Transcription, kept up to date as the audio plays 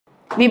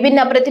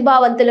విభిన్న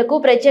ప్రతిభావంతులకు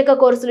ప్రత్యేక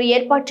కోర్సులు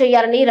ఏర్పాటు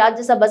చేయాలని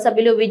రాజ్యసభ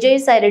సభ్యులు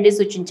విజయసాయి రెడ్డి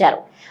సూచించారు.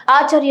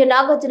 ఆచార్య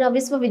నాగార్జున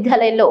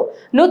విశ్వవిద్యాలయంలో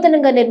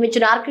నూతనంగా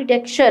నిర్మించిన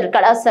ఆర్కిటెక్చర్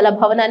కళాశాల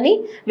భవనాన్ని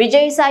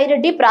విజయసాయి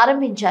రెడ్డి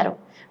ప్రారంభించారు.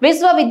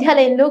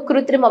 విశ్వవిద్యాలయంలో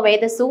కృత్రిమ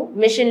మేధస్సు,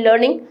 మిషన్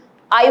లెర్నింగ్,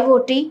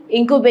 IoT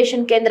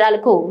ఇంక్యుబేషన్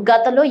కేంద్రాలకు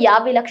గతంలో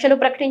 50 లక్షలు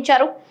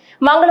ప్రకటించారు.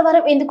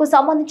 మంగళవారం ఇందుకు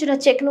సంబంధించిన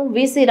చెక్ ను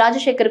వీసీ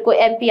రాజశేఖర్ కు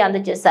ఎంపీ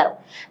అందజేశారు.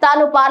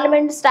 తాను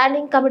పార్లమెంట్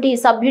స్టాండింగ్ కమిటీ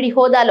సభ్యుడి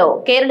హోదాలో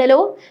కేరళలో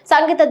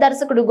సంగీత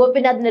దర్శకుడు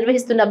గోపీనాథ్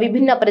నిర్వహిస్తున్న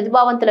విభిన్న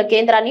ప్రతిభావంతుల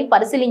కేంద్రాన్ని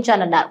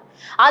పరిశీలించానన్నారు.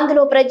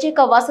 అందులో ప్రత్యేక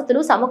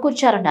వసతులు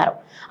సమకూర్చారన్నారు.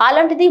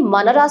 అలాంటిది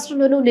మన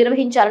రాష్ట్రంలోనూ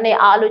నిర్వహించాలనే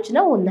ఆలోచన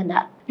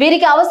ఉందన్నారు.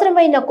 వీరికి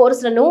అవసరమైన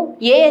కోర్సులను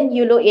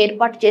ANUలో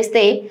ఏర్పాటు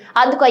చేస్తే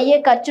అందుకు అయ్యే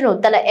ఖర్చును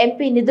తన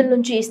ఎంపీ నిధుల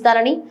నుంచి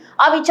ఇస్తారని,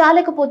 అవి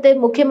చాలకపోతే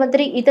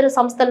ముఖ్యమంత్రి ఇతర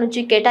సంస్థల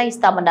నుంచి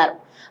కేటాయిస్తామన్నారు.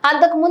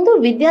 అంతకుముందు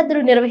విద్యార్థులు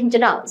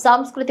నిర్వహించిన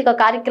సాంస్కృతిక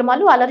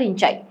కార్యక్రమాలు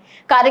అలరించాయి.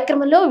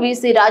 కార్యక్రమంలో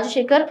VC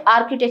Rajasekhar,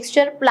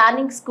 architecture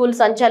planning school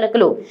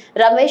సంచాలకులు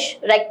రమేష్,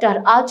 రెక్టర్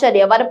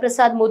ఆచార్య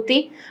వరప్రసాద్ మూర్తి,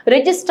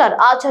 రిజిస్ట్రార్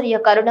ఆచార్య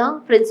కరుణ,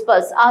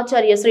 ప్రిన్సిపల్స్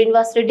ఆచార్య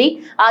శ్రీనివాస్ రెడ్డి,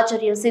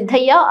 ఆచార్య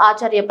సిద్ధయ్య,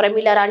 ఆచార్య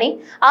ప్రమీలారాణి,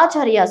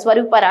 ఆచార్య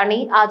స్వరూపరాణి,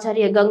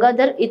 ఆచార్య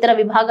గంగాధర్, ఇతర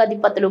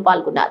విభాగాధిపతులు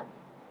పాల్గొన్నారు.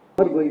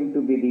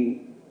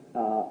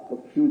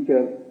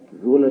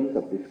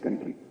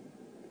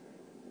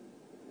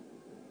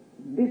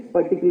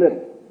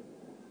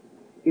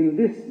 In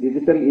this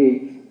digital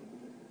age,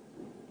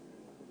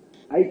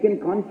 I can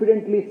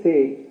confidently say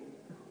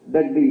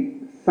that the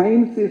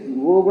science is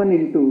woven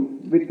into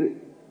with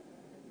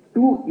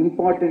two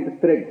important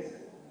threads,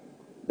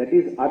 that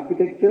is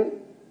architecture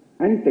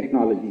and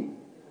technology.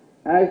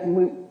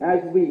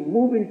 As we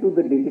move into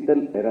the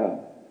digital era,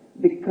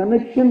 the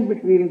connection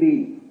between the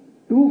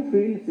two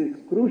fields is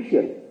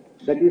crucial.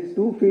 That is,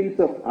 two fields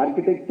of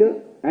architecture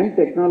and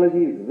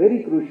technology is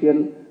very crucial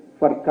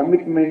for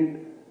commitment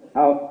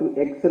to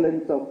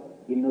excellence of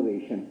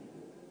innovation.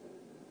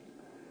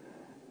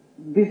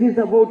 This is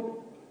about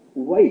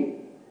why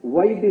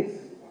this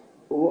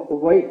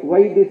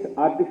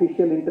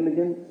artificial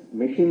intelligence,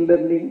 machine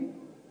learning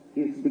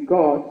is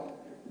because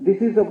this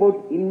is about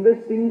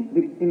investing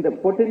in the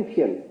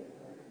potential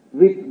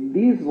with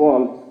these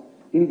walls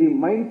in the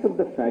minds of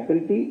the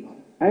faculty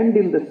and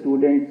in the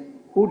students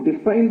who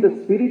define the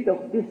spirit of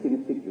this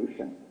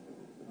institution.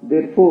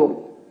 Therefore,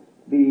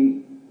 the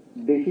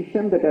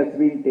decision that has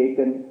been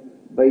taken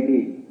by the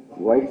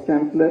Vice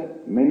Chancellor,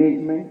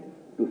 management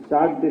to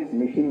start this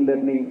machine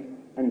learning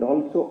and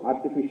also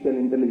artificial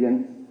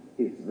intelligence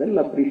is well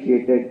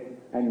appreciated,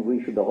 and we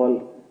should all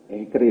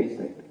encourage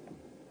that.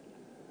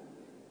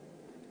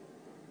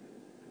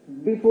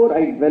 Before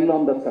I dwell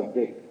on the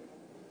subject,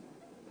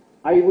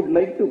 I would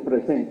like to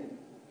present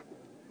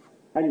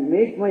and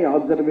make my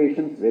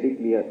observations very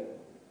clear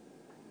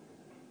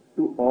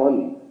to all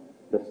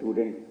the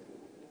students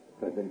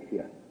present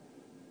here.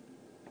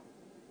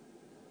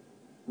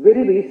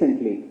 Very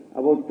recently,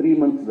 about 3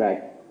 months back,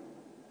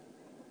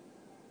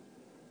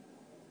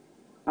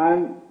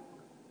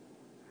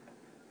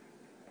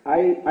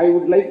 I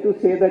would like to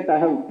say that I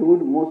have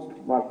toured most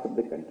parts of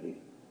the country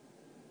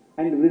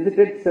and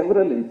visited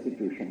several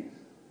institutions.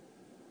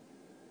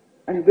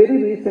 And very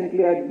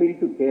recently, I had been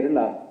to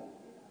Kerala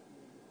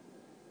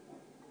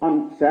on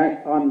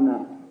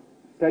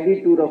study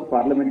tour of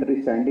Parliamentary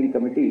Standing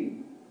Committee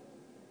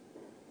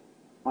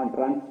on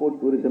Transport,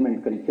 Tourism and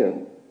Culture,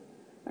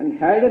 and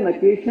had an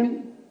occasion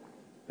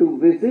to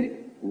visit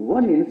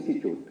one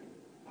institute.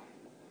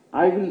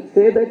 I will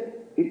say that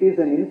it is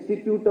an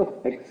institute of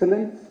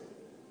excellence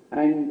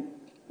and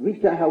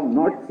which I have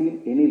not seen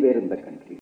anywhere in the country.